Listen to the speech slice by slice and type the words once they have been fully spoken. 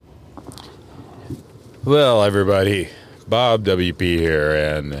Well, everybody, Bob WP here,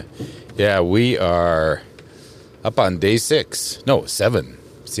 and yeah, we are up on day 6. No, 7.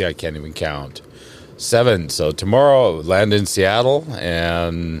 See, I can't even count. 7. So tomorrow, land in Seattle,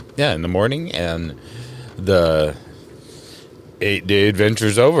 and yeah, in the morning, and the 8-day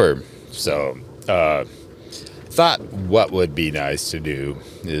adventure's over. So, thought what would be nice to do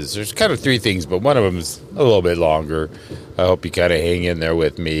is there's kind of 3 things, but one of them is a little bit longer. I hope you kind of hang in there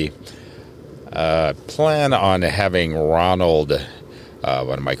with me. Plan on having Ronald, one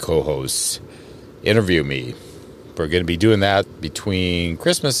of my co-hosts, interview me. We're going to be doing that between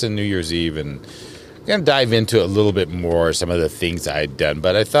Christmas and New Year's Eve, and I'm going to dive into a little bit more some of the things I'd done.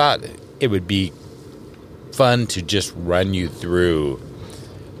 But I thought it would be fun to just run you through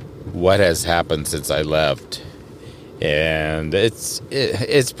what has happened since I left. And it's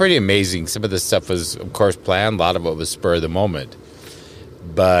pretty amazing. Some of the stuff was, of course, planned. A lot of it was spur of the moment.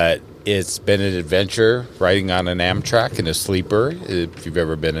 But it's been an adventure riding on an Amtrak in a sleeper. If you've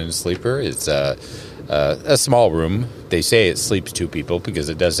ever been in a sleeper, it's a small room. They say it sleeps 2 people because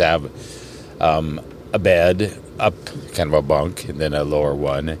it does have a bed up, kind of a bunk, and then a lower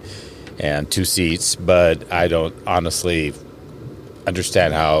one, and 2 seats. But I don't honestly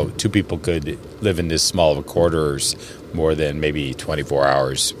understand how 2 people could live in this small of a quarters more than maybe 24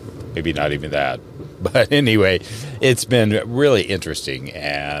 hours, maybe not even that. But anyway, it's been really interesting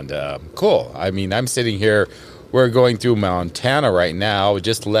and cool. I mean, I'm sitting here, we're going through Montana right now. We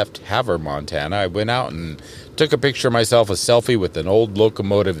just left Havre, Montana. I went out and took a picture of myself, a selfie with an old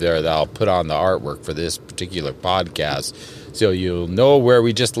locomotive there that I'll put on the artwork for this particular podcast. So you'll know where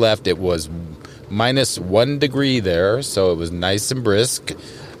we just left. It was minus 1 degree there, so it was nice and brisk.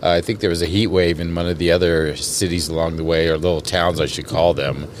 I think there was a heat wave in one of the other cities along the way, or little towns I should call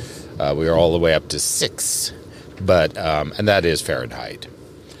them. We were all the way up to 6, but and that is Fahrenheit.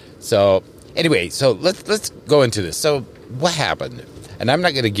 So anyway, so let's go into this. So what happened? And I'm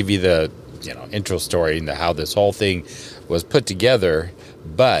not going to give you the intro story into how this whole thing was put together,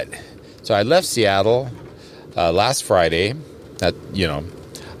 but so I left Seattle last Friday. Of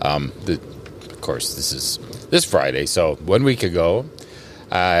course, this is this Friday, so 1 week ago.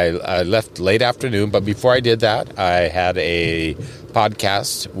 I left late afternoon, but before I did that, I had a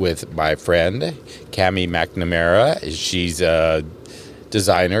podcast with my friend, Cami McNamara. She's a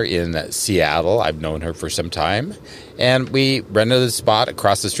designer in Seattle. I've known her for some time. And we rented a spot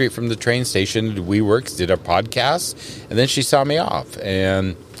across the street from the train station. WeWorks did our podcast, and then she saw me off.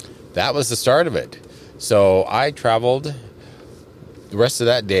 And that was the start of it. So I traveled the rest of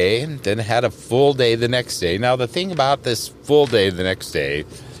that day, then had a full day the next day. Now, the thing about this full day the next day,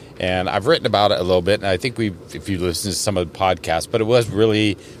 and I've written about it a little bit, and I think if you listen to some of the podcasts, but it was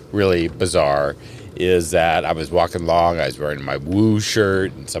really, really bizarre, is that I was walking along, I was wearing my Woo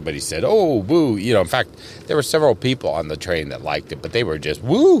shirt, and somebody said, "Oh, Woo." In fact, there were several people on the train that liked it, but they were just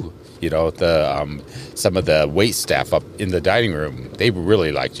Woo. Some of the wait staff up in the dining room, they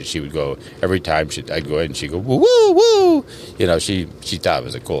really liked it. She would go every time I'd go in, and she'd go woo woo woo. She thought it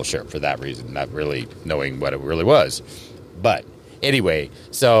was a cool shirt for that reason, not really knowing what it really was. But anyway,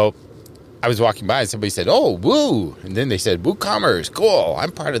 so I was walking by and somebody said, "Oh, woo," and then they said, "WooCommerce, cool.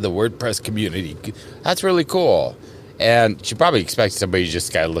 I'm part of the WordPress community. That's really cool." And she probably expected somebody to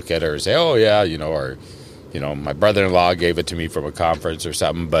just kind of look at her and say, "Oh yeah," or. My brother-in-law gave it to me from a conference or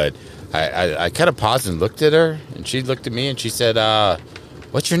something, but I kind of paused and looked at her, and she looked at me, and she said,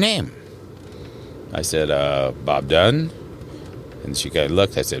 "What's your name?" I said, "Bob Dunn." And she kind of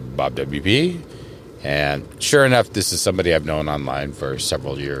looked. I said, "Bob WP." And sure enough, this is somebody I've known online for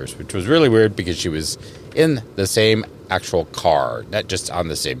several years, which was really weird because she was in the same actual car, not just on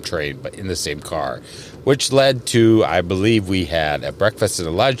the same train, but in the same car, which led to, I believe we had a breakfast and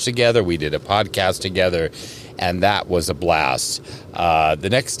a lunch together. We did a podcast together, and that was a blast. The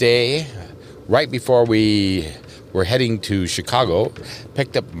next day, right before we were heading to Chicago,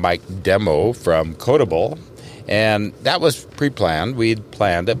 picked up Mike Demo from Codable, and that was pre-planned. We'd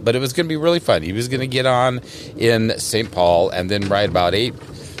planned it, but it was going to be really fun. He was going to get on in St. Paul and then ride about 8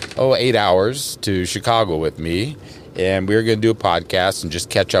 hours to Chicago with me. And we were going to do a podcast and just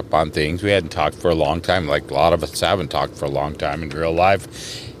catch up on things. We hadn't talked for a long time, like a lot of us haven't talked for a long time in real life.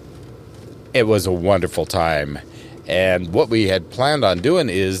 It was a wonderful time. And what we had planned on doing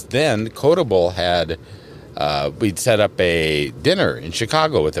is then Codable had, we'd set up a dinner in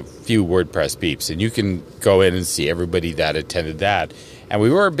Chicago with a few WordPress peeps. And you can go in and see everybody that attended that. And we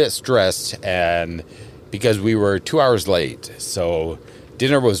were a bit stressed and because we were 2 hours late. So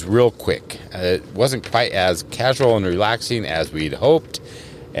dinner was real quick. It wasn't quite as casual and relaxing as we'd hoped.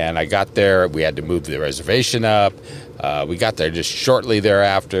 And I got there. We had to move the reservation up. We got there just shortly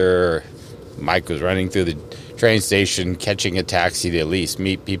thereafter. Mike was running through the train station, catching a taxi to at least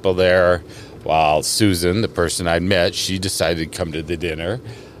meet people there, while Susan, the person I'd met, she decided to come to the dinner.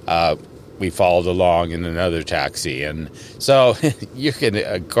 We followed along in another taxi. And so you can,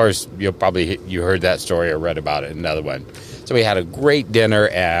 of course, you heard that story or read about it in another one. So we had a great dinner,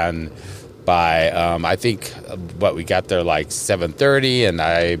 and by, I think, we got there like 7:30, and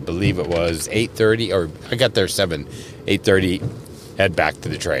I believe it was 8:30, or I got there 8:30, head back to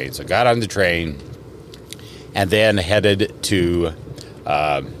the train. So got on the train, and then headed to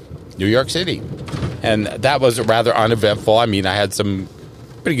New York City. And that was rather uneventful. I mean, I had some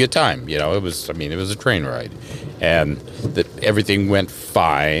pretty good time. It was a train ride. And everything went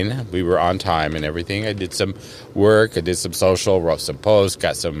fine. We were on time and everything. I did some work. I did some social, wrote some posts,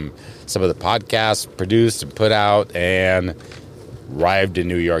 got some of the podcasts produced and put out, and arrived in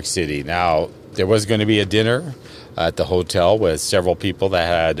New York City. Now, there was going to be a dinner at the hotel with several people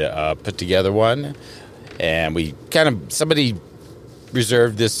that had put together one. And somebody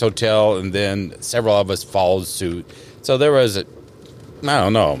reserved this hotel, and then several of us followed suit. So there was, I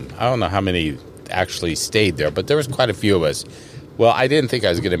don't know how many actually stayed there, but there was quite a few of us. Well, I didn't think I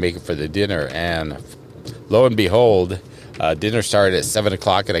was going to make it for the dinner, and lo and behold, dinner started at 7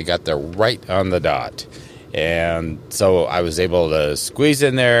 o'clock, and I got there right on the dot. And so I was able to squeeze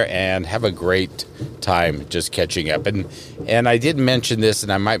in there and have a great time just catching up. And I did mention this,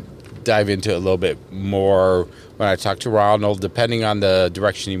 and I might dive into it a little bit more when I talk to Ronald, depending on the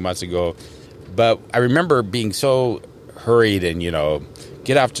direction he wants to go. But I remember being so hurried and,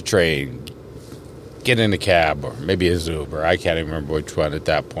 get off the train, get in a cab, or maybe a Uber. I can't even remember which one at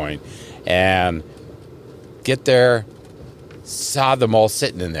that point. And get there, saw them all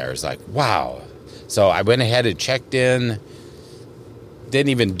sitting in there. It's like, wow. So I went ahead and checked in, didn't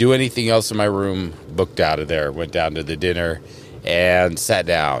even do anything else in my room, booked out of there, went down to the dinner, and sat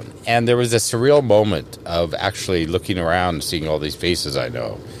down. And there was a surreal moment of actually looking around and seeing all these faces I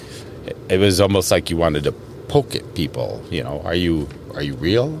know. It was almost like you wanted to poke at people. Are you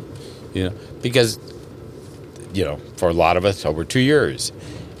real? Because, for a lot of us, over 2 years.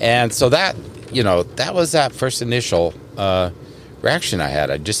 And so that was that first initial reaction I had.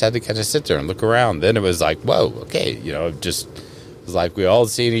 I just had to kind of sit there and look around. Then it was like, whoa, okay, it was like we all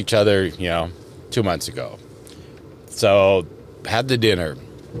seen each other, 2 months ago. So had the dinner.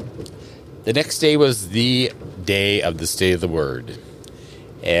 The next day was the day of the State of the Word.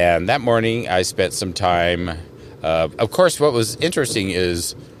 And that morning I spent some time. Of course, what was interesting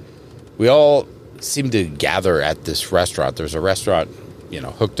is we all seemed to gather at this restaurant. There's a restaurant,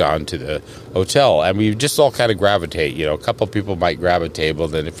 hooked on to the hotel. And we just all kind of gravitate. A couple people might grab a table,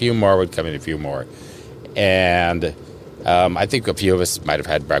 then a few more would come in, a few more. And I think a few of us might have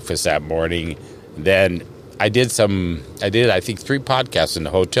had breakfast that morning. Then I did, I think, 3 podcasts in the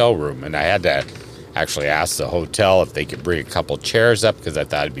hotel room, and I had to actually ask the hotel if they could bring a couple chairs up, because I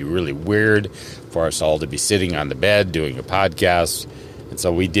thought it'd be really weird for us all to be sitting on the bed doing a podcast. And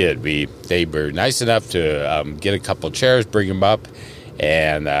so we did. They were nice enough to get a couple chairs, bring them up,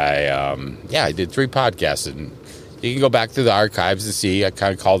 and I did 3 podcasts. And you can go back through the archives and see. I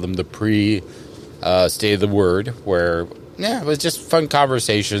kind of called them the pre-State of the Word, where it was just fun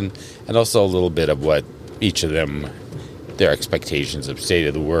conversation, and also a little bit of what each of them, their expectations of State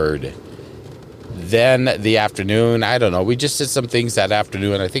of the Word. Then the afternoon, I don't know, we just did some things that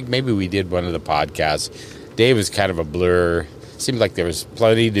afternoon. I think maybe we did one of the podcasts. Day was kind of a blur. Seemed like there was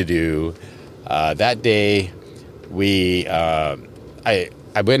plenty to do. That day, I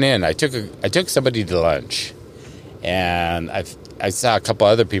went in. I took somebody to lunch, and I saw a couple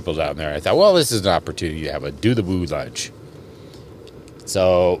other people down there. I thought, well, this is an opportunity to have a do the woo lunch.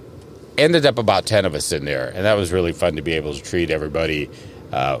 So ended up about 10 of us in there, and that was really fun to be able to treat everybody.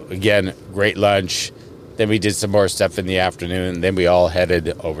 Again, great lunch. Then we did some more stuff in the afternoon. Then we all headed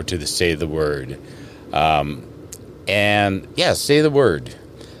over to the State of the Word. State of the Word.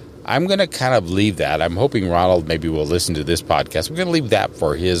 I'm going to kind of leave that. I'm hoping Ronald maybe will listen to this podcast. We're going to leave that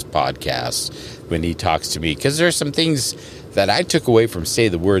for his podcast when he talks to me, because there's some things that I took away from State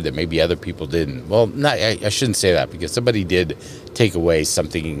of the Word that maybe other people didn't. Well, I shouldn't say that, because somebody did take away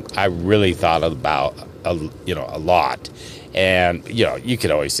something I really thought about a lot. And, you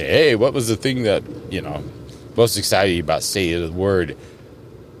could always say, hey, what was the thing that, most excited about State of the Word?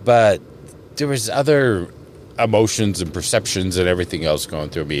 But there was other emotions and perceptions and everything else going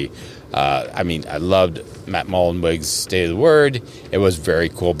through me. I loved Matt Mullenweg's State of the Word. It was very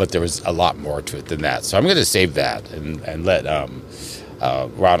cool, but there was a lot more to it than that. So I'm going to save that and let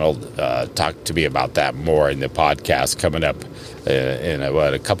Ronald talk to me about that more in the podcast coming up in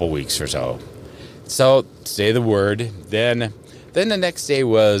a couple weeks or so. So, State of the Word. Then then the next day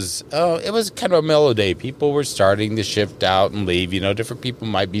was, it was kind of a mellow day. People were starting to shift out and leave. Different people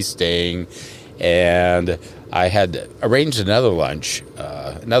might be staying. And I had arranged another lunch,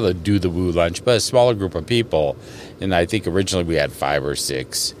 another Do the Woo lunch, but a smaller group of people. And I think originally we had 5 or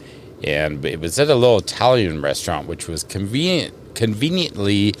 6. And it was at a little Italian restaurant, which was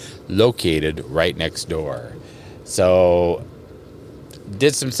conveniently located right next door. So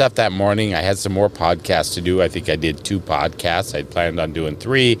did some stuff that morning. I had some more podcasts to do. I think I did 2 podcasts. I planned on doing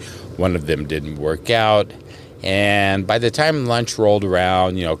 3. One of them didn't work out. And by the time lunch rolled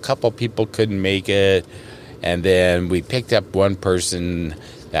around, a couple people couldn't make it. And then we picked up one person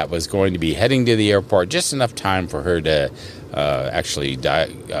that was going to be heading to the airport, just enough time for her to actually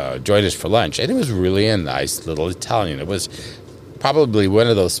join us for lunch. And it was really a nice little Italian. It was probably one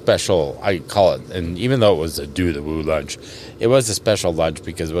of those special, I call it, and even though it was a Do the Woo lunch, it was a special lunch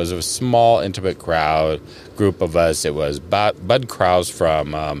because it was a small, intimate group of us. It was Bud Krause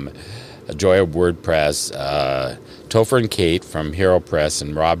from Joy of WordPress, Topher and Kate from Hero Press,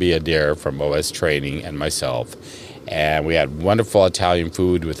 and Robbie Adair from OS Training, and myself. And we had wonderful Italian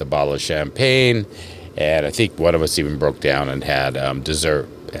food with a bottle of champagne. And I think one of us even broke down and had dessert.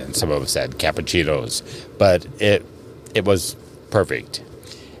 And some of us had cappuccinos. But it was perfect.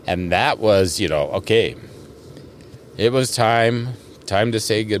 And that was, okay. It was time to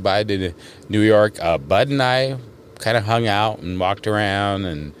say goodbye to New York. Bud and I kind of hung out and walked around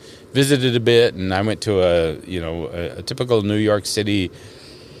and visited a bit, and I went to a typical New York City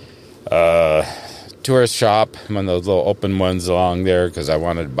tourist shop, one of those little open ones along there, because I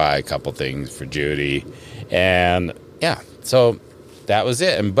wanted to buy a couple things for Judy. And yeah, so that was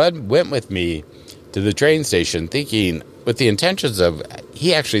it. And Bud went with me to the train station thinking, with the intentions of,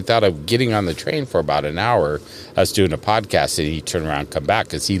 he actually thought of getting on the train for about an hour, us doing a podcast, and he'd turn around and come back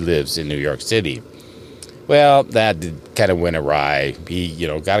because he lives in New York City. Well, that kind of went awry. He,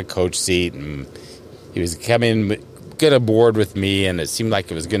 got a coach seat, and he was coming, get aboard with me, and it seemed like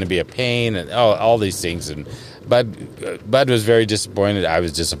it was going to be a pain, and all these things. And Bud was very disappointed. I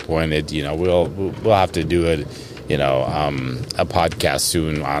was disappointed. We'll have to do it, a podcast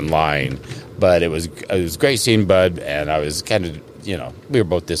soon online. But it was great seeing Bud, and I was kind of, we were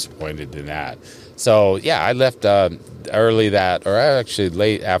both disappointed in that. So yeah, I left early actually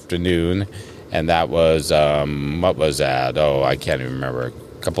late afternoon. And that was, what was that? Oh, I can't even remember.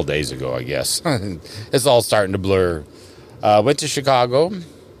 A couple days ago, I guess. It's all starting to blur. Went to Chicago.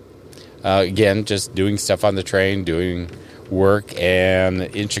 Again, just doing stuff on the train, doing work. And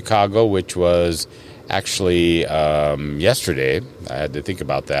in Chicago, which was actually yesterday, I had to think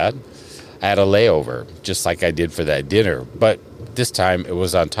about that. I had a layover, just like I did for that dinner. But this time, it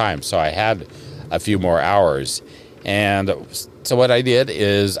was on time. So I had a few more hours. And so what I did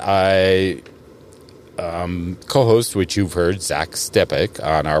is I co-host, which you've heard, Zach Stepek,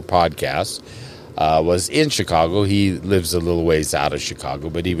 on our podcast, was in Chicago. He lives a little ways out of Chicago,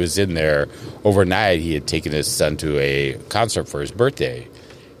 but he was in there overnight. He had taken his son to a concert for his birthday.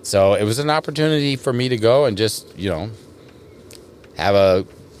 So it was an opportunity for me to go and just, have a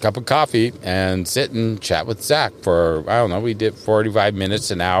cup of coffee and sit and chat with Zach for, I don't know, we did 45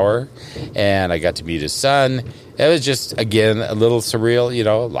 minutes, an hour, and I got to meet his son. It was just, again, a little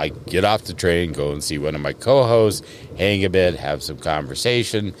surreal, like get off the train, go and see one of my co-hosts, hang a bit, have some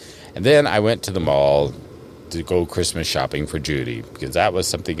conversation. And then I went to the mall to go Christmas shopping for Judy, because that was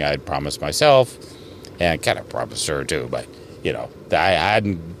something I had promised myself, and kind of promised her too, but, I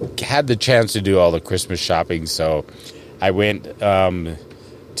hadn't had the chance to do all the Christmas shopping, so I went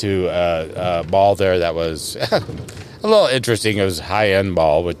to a mall there that was a little interesting. It was a high-end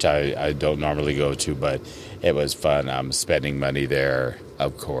mall, which I don't normally go to, but it was fun. I'm spending money there,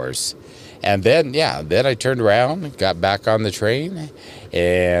 of course. And then, then I turned around, got back on the train,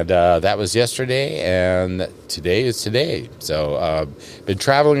 and that was yesterday, and today is today. So been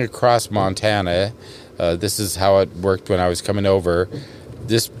traveling across Montana. This is how it worked when I was coming over.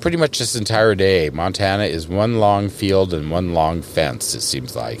 Pretty much this entire day, Montana is one long field and one long fence, it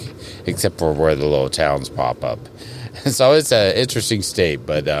seems like, except for where the little towns pop up. So it's an interesting state,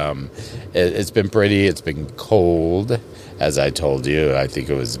 but it's been pretty. It's been cold, as I told you. I think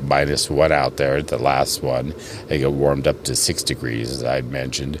it was -1 out there at the last one. I think it warmed up to 6 degrees, as I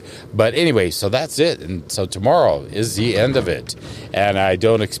mentioned. But anyway, so that's it. And so tomorrow is the end of it. And I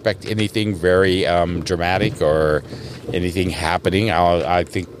don't expect anything very dramatic or anything happening. I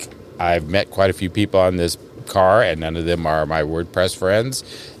think I've met quite a few people on this car, and none of them are my WordPress friends.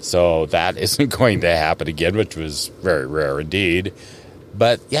 So that isn't going to happen again, which was very rare indeed.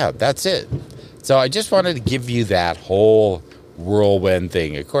 But yeah, that's it. So I just wanted to give you that whole whirlwind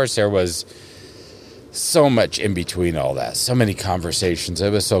thing. Of course, there was so much in between all that, so many conversations.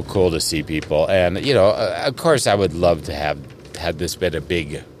 It was so cool to see people. And, of course, I would love to have had this been a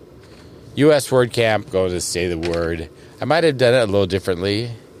big U.S. WordCamp, go to Say the Word. I might have done it a little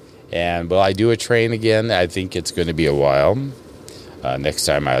differently. And will I do a train again? I think it's going to be a while. Next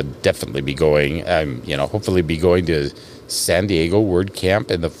time I'll definitely be going. Hopefully be going to San Diego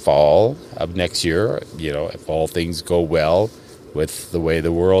WordCamp in the fall of next year. If all things go well with the way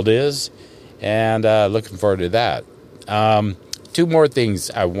the world is. And looking forward to that. 2 more things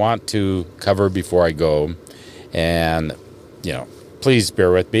I want to cover before I go. And, please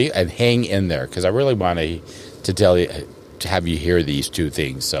bear with me and hang in there because I really want to tell you, to have you hear these 2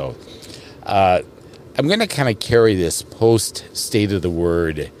 things. So I'm going to kind of carry this post-State of the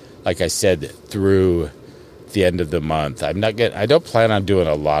Word, like I said, through the end of the month. I don't plan on doing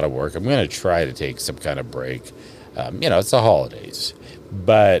a lot of work. I'm going to try to take some kind of break. It's the holidays.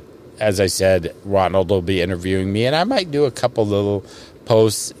 But as I said, Ronald will be interviewing me, and I might do a couple little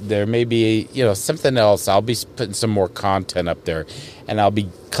posts. There may be, something else. I'll be putting some more content up there, and I'll be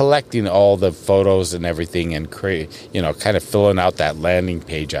collecting all the photos and everything and kind of filling out that landing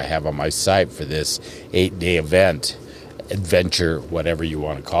page I have on my site for this 8-day event, adventure, whatever you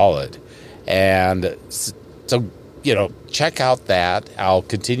want to call it. And so, check out that. I'll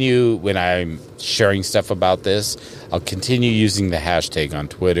continue when I'm sharing stuff about this. I'll continue using the hashtag on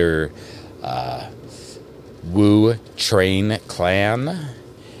Twitter, Woo Train Clan,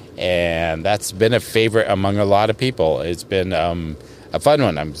 and that's been a favorite among a lot of people. It's been a fun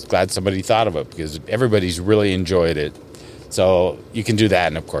one. I'm glad somebody thought of it because everybody's really enjoyed it. So you can do that,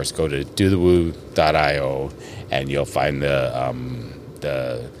 and of course, go to dothewoo.io, and you'll find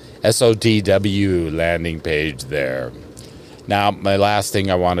the SOTW landing page there. Now, my last thing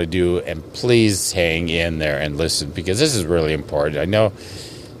I want to do, and please hang in there and listen because this is really important. I know,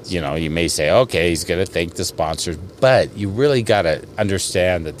 you may say, okay, he's going to thank the sponsors, but you really got to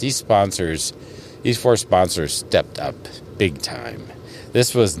understand that these 4 sponsors stepped up big time.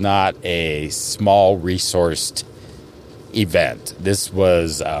 This was not a small resourced event. This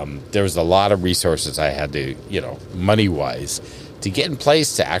was, there was a lot of resources I had to, money-wise, to get in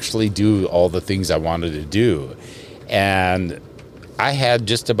place to actually do all the things I wanted to do. And I had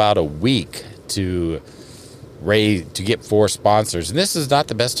just about a week to get 4 sponsors. And this is not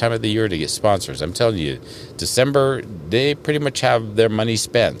the best time of the year to get sponsors. I'm telling you, December, they pretty much have their money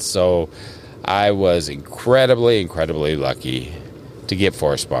spent. So I was incredibly, incredibly lucky to get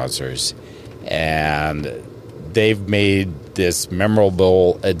 4 sponsors. And they've made this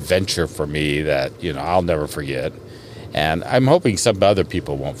memorable adventure for me that, I'll never forget. And I'm hoping some other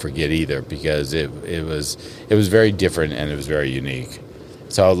people won't forget either because it was very different and it was very unique.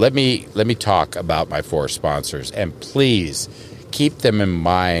 So let me talk about my 4 sponsors, and please keep them in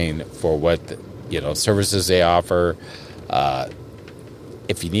mind for what services they offer.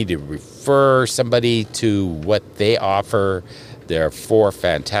 If you need to refer somebody to what they offer, there are 4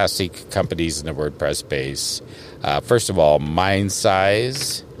 fantastic companies in the WordPress space. First of all,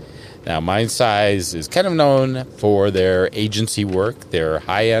 MindSize. Now, MindSize is kind of known for their agency work, their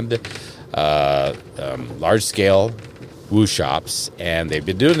high-end, large-scale Woo shops, and they've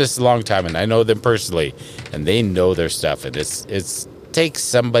been doing this a long time, and I know them personally, and they know their stuff, and it takes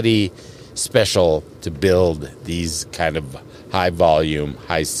somebody special to build these kind of high-volume,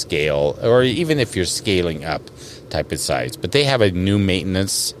 high-scale, or even if you're scaling up type of sites. But they have a new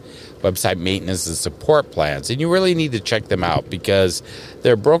website maintenance and support plans, and you really need to check them out because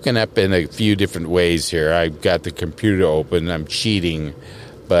they're broken up in a few different ways here. I've got the computer open, I'm cheating,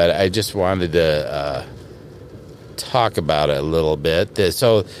 but I just wanted to talk about it a little bit.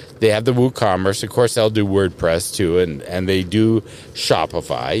 So they have the WooCommerce. Of course, they'll do WordPress too, and they do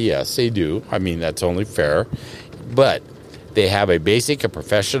Shopify. Yes, they do. I mean, that's only fair. But they have a basic, a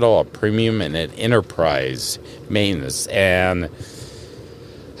professional, a premium, and an enterprise maintenance. And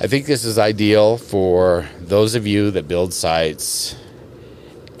I think this is ideal for those of you that build sites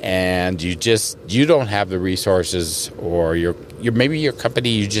and you don't have the resources, or maybe your company,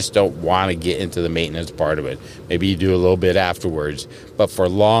 you just don't want to get into the maintenance part of it. Maybe you do a little bit afterwards, but for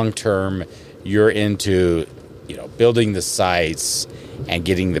long term, you're into building the sites and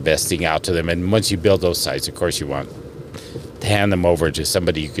getting the best thing out to them. And once you build those sites, of course, you want to hand them over to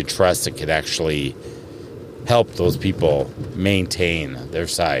somebody you could trust that could actually help those people maintain their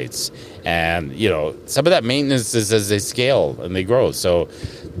sites. And some of that maintenance is as they scale and they grow. So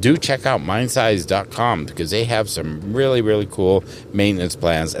do check out mindsize.com because they have some really, really cool maintenance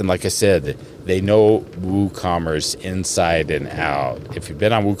plans. And like I said, they know WooCommerce inside and out. If you've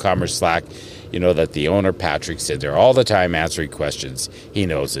been on WooCommerce Slack, you know that the owner, Patrick, said there all the time answering questions. He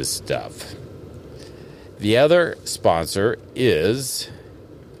knows his stuff. The other sponsor is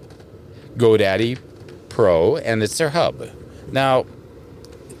GoDaddy Pro, and it's their hub. Now,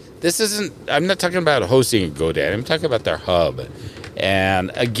 I'm not talking about hosting at GoDaddy. I'm talking about their hub.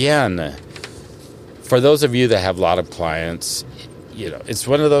 And again, for those of you that have a lot of clients, it's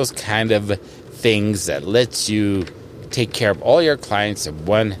one of those kind of things that lets you take care of all your clients in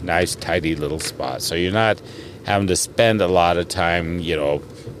one nice, tidy little spot. So you're not having to spend a lot of time,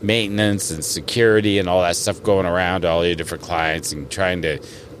 maintenance and security and all that stuff going around to all your different clients and trying to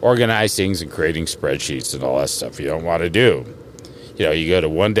organize things and creating spreadsheets and all that stuff you don't want to do. You go to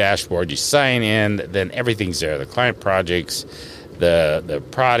one dashboard, you sign in, then everything's there. The client projects, the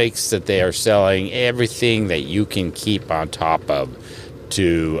products that they are selling, everything that you can keep on top of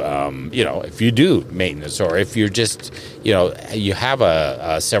to, if you do maintenance, or if you're just, you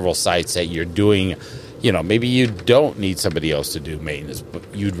have several sites that you're doing, maybe you don't need somebody else to do maintenance, but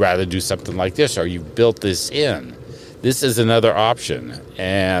you'd rather do something like this, or you've built this in. This is another option.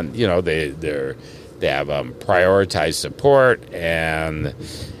 And, they have prioritized support, and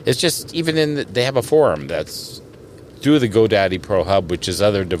it's just they have a forum that's through the GoDaddy Pro Hub, which is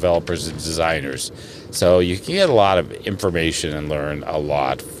other developers and designers. So you can get a lot of information and learn a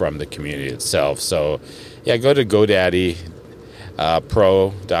lot from the community itself. So, go to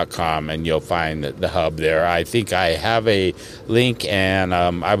GoDaddyPro.com and you'll find the hub there. I think I have a link, and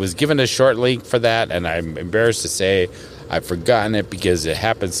I was given a short link for that, and I'm embarrassed to say I've forgotten it because it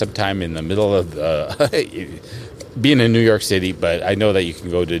happened sometime in the middle of being in New York City, but I know that you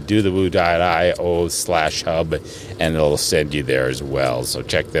can go to dothewoo.io/hub, and it'll send you there as well. So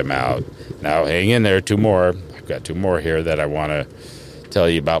check them out. Now, hang in there. Two more. I've got two more here that I want to tell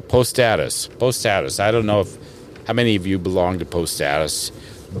you about. Post Status. Post Status. I don't know how many of you belong to Post Status,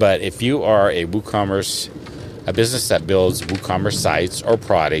 but if you are a WooCommerce, a business that builds WooCommerce sites or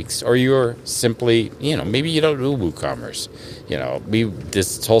products, or you're simply, maybe you don't do WooCommerce.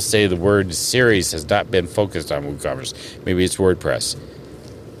 This whole Say the Word series has not been focused on WooCommerce. Maybe it's WordPress.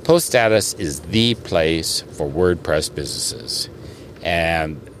 Post Status is the place for WordPress businesses.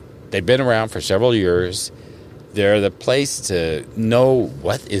 And they've been around for several years. They're the place to know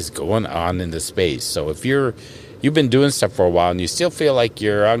what is going on in the space. So if you've been doing stuff for a while and you still feel like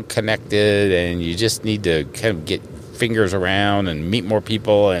you're unconnected and you just need to kind of get fingers around and meet more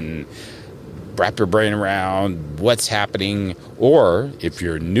people and wrap your brain around what's happening, or if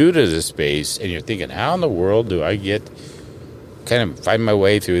you're new to the space and you're thinking, how in the world do I find my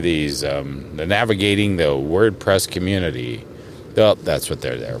way through these, the navigating the WordPress community? Well, that's what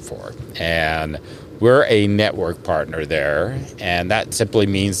they're there for. And we're a network partner there, and that simply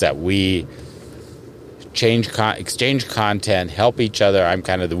means that we exchange content, help each other. I'm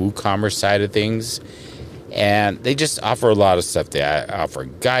kind of the WooCommerce side of things. And they just offer a lot of stuff. They offer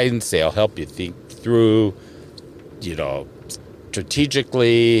guidance. They'll help you think through,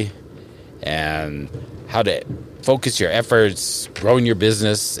 strategically, and how to focus your efforts, growing your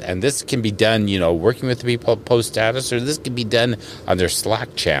business. And this can be done, working with the people at Post Status, or this can be done on their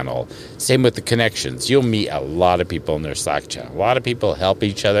Slack channel. Same with the connections. You'll meet a lot of people in their Slack channel. A lot of people help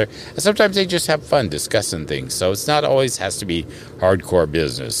each other. And sometimes they just have fun discussing things. So it's not always has to be hardcore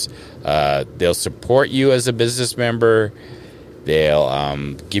business. They'll support you as a business member.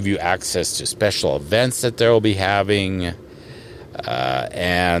 They'll give you access to special events that they'll be having.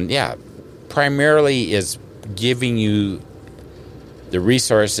 Primarily is giving you the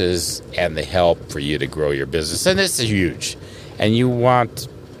resources and the help for you to grow your business. And this is huge. And you want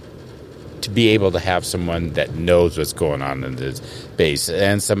to be able to have someone that knows what's going on in this space.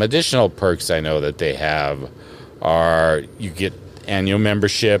 And some additional perks I know that they have are you get annual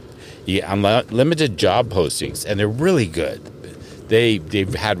membership, you get unlimited job postings, and they're really good.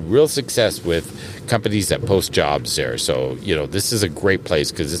 They've had real success with companies that post jobs there. So, this is a great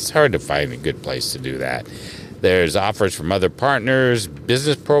place because it's hard to find a good place to do that. There's offers from other partners,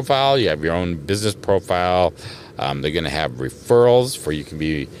 business profile. You have your own business profile. They're going to have referrals for you can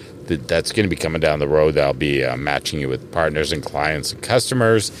be. That's going to be coming down the road. They'll be matching you with partners and clients and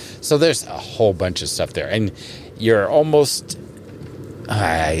customers. So there's a whole bunch of stuff there. And you're almost,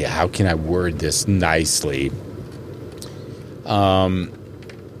 how can I word this nicely?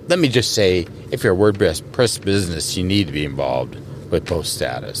 Let me just say, if you're a WordPress business, you need to be involved with Post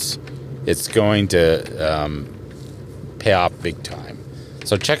Status. It's going to pay off big time.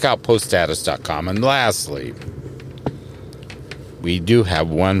 So check out poststatus.com. And lastly, we do have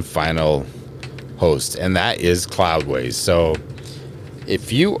one final host, and that is Cloudways. So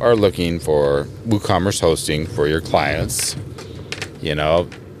if you are looking for WooCommerce hosting for your clients,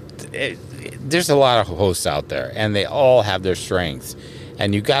 there's a lot of hosts out there, and they all have their strengths.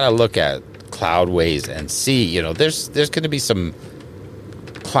 And you got to look at Cloudways and see, there's going to be some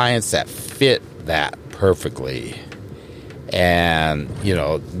clients that fit that perfectly. And,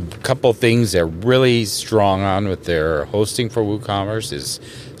 a couple things they're really strong on with their hosting for WooCommerce is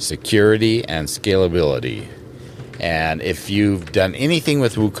security and scalability. And if you've done anything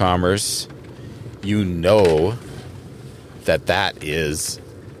with WooCommerce, you know that is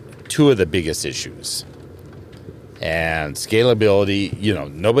two of the biggest issues. And scalability,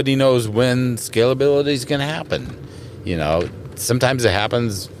 nobody knows when scalability is going to happen. Sometimes it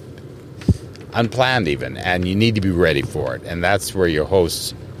happens unplanned even, and you need to be ready for it. And that's where your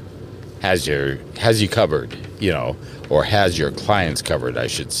host has you covered, or has your clients covered, I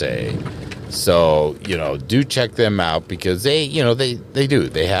should say. So, do check them out, because they do.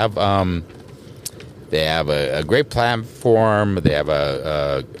 They have a great platform. They have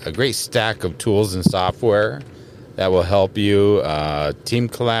a great stack of tools and software that will help you. Team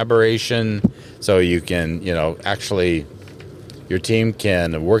collaboration, so you can, actually, your team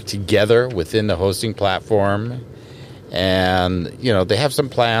can work together within the hosting platform. And, they have some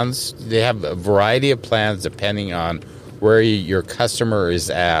plans. They have a variety of plans depending on where your customer is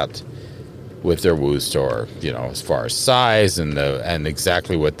at with their Woo store, as far as size and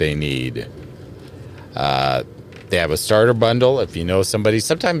exactly what they need. They have a starter bundle. If you know somebody,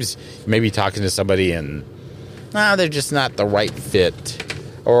 sometimes you may be talking to somebody and they're just not the right fit.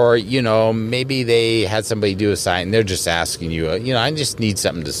 Or, maybe they had somebody do a site and they're just asking you, I just need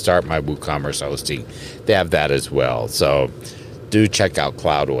something to start my WooCommerce hosting. They have that as well. So do check out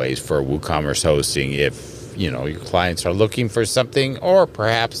Cloudways for WooCommerce hosting if, your clients are looking for something, or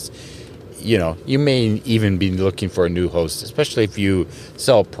perhaps, you may even be looking for a new host, especially if you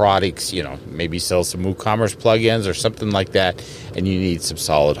sell products, maybe sell some WooCommerce plugins or something like that, and you need some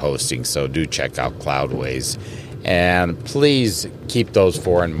solid hosting. So do check out Cloudways. And please keep those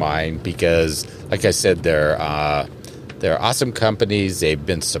four in mind, because, like I said, they're awesome companies. They've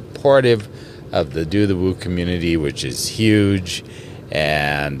been supportive of the Do the Woo community, which is huge.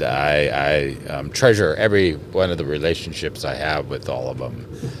 And I treasure every one of the relationships I have with all of them.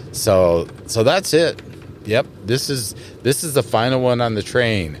 So that's it. Yep, this is the final one on the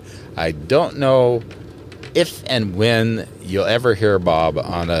train. I don't know if and when you'll ever hear Bob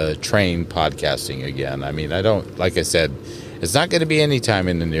on a train podcasting again. I mean, like I said, it's not going to be any time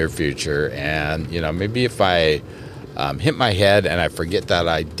in the near future. And, maybe if I hit my head and I forget that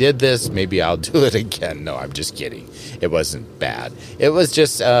I did this, maybe I'll do it again. No, I'm just kidding. It wasn't bad. It was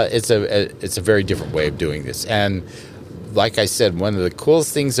just, it's a very different way of doing this. And like I said, one of the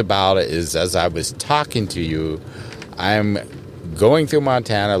coolest things about it is, as I was talking to you, I'm going through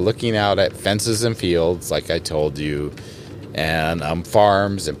Montana, looking out at fences and fields, like I told you, and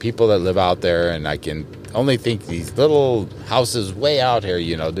farms and people that live out there, and I can only think these little houses way out here,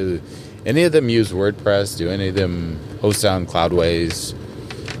 do any of them use WordPress? Do any of them host on Cloudways?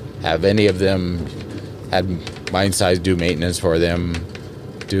 Have any of them had MindSize do maintenance for them?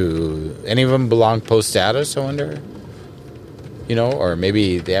 Do any of them belong post status, I wonder? Or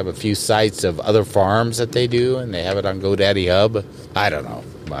maybe they have a few sites of other farms that they do, and they have it on GoDaddy Hub. I don't know.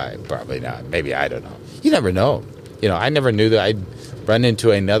 Probably not. Maybe, I don't know. You never know. I never knew that I'd run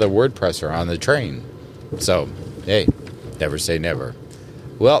into another WordPresser on the train. So, hey, never say never.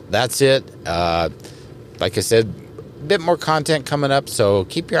 Well, that's it. Like I said, a bit more content coming up, so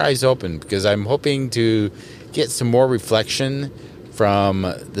keep your eyes open, because I'm hoping to get some more reflection from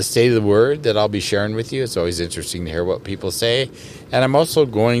the State of the Word that I'll be sharing with you. It's always interesting to hear what people say. And I'm also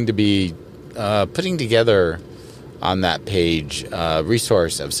going to be putting together on that page a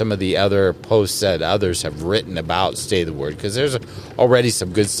resource of some of the other posts that others have written about State of the Word, because there's already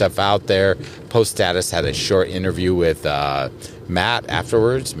some good stuff out there. Post Status had a short interview with Matt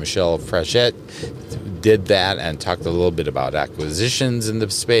afterwards. Michelle Frechette did that and talked a little bit about acquisitions in the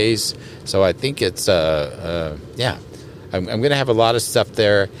space. So I think it's, I'm going to have a lot of stuff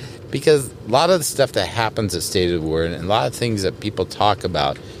there, because a lot of the stuff that happens at State of the Word and a lot of things that people talk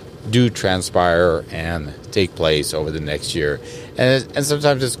about do transpire and take place over the next year. And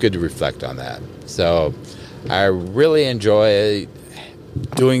sometimes it's good to reflect on that. So I really enjoy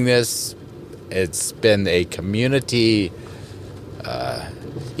doing this. It's been a community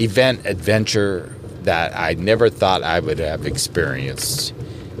event adventure that I never thought I would have experienced.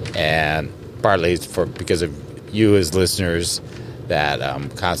 And partly it's because of you as listeners that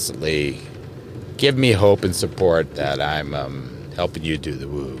constantly give me hope and support that I'm helping you do the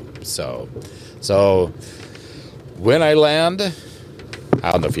woo. So when I land,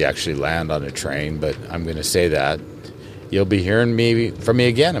 I don't know if you actually land on a train, but I'm going to say that, you'll be hearing from me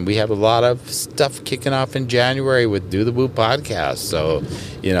again. And we have a lot of stuff kicking off in January with Do the Woo podcast. So,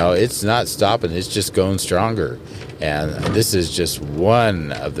 it's not stopping. It's just going stronger. And this is just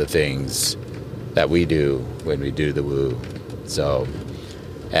one of the things that we do when we do the Woo. So,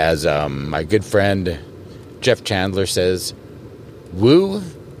 as my good friend Jeff Chandler says, woo,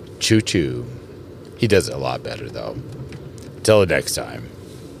 choo choo. He does it a lot better, though. Till the next time.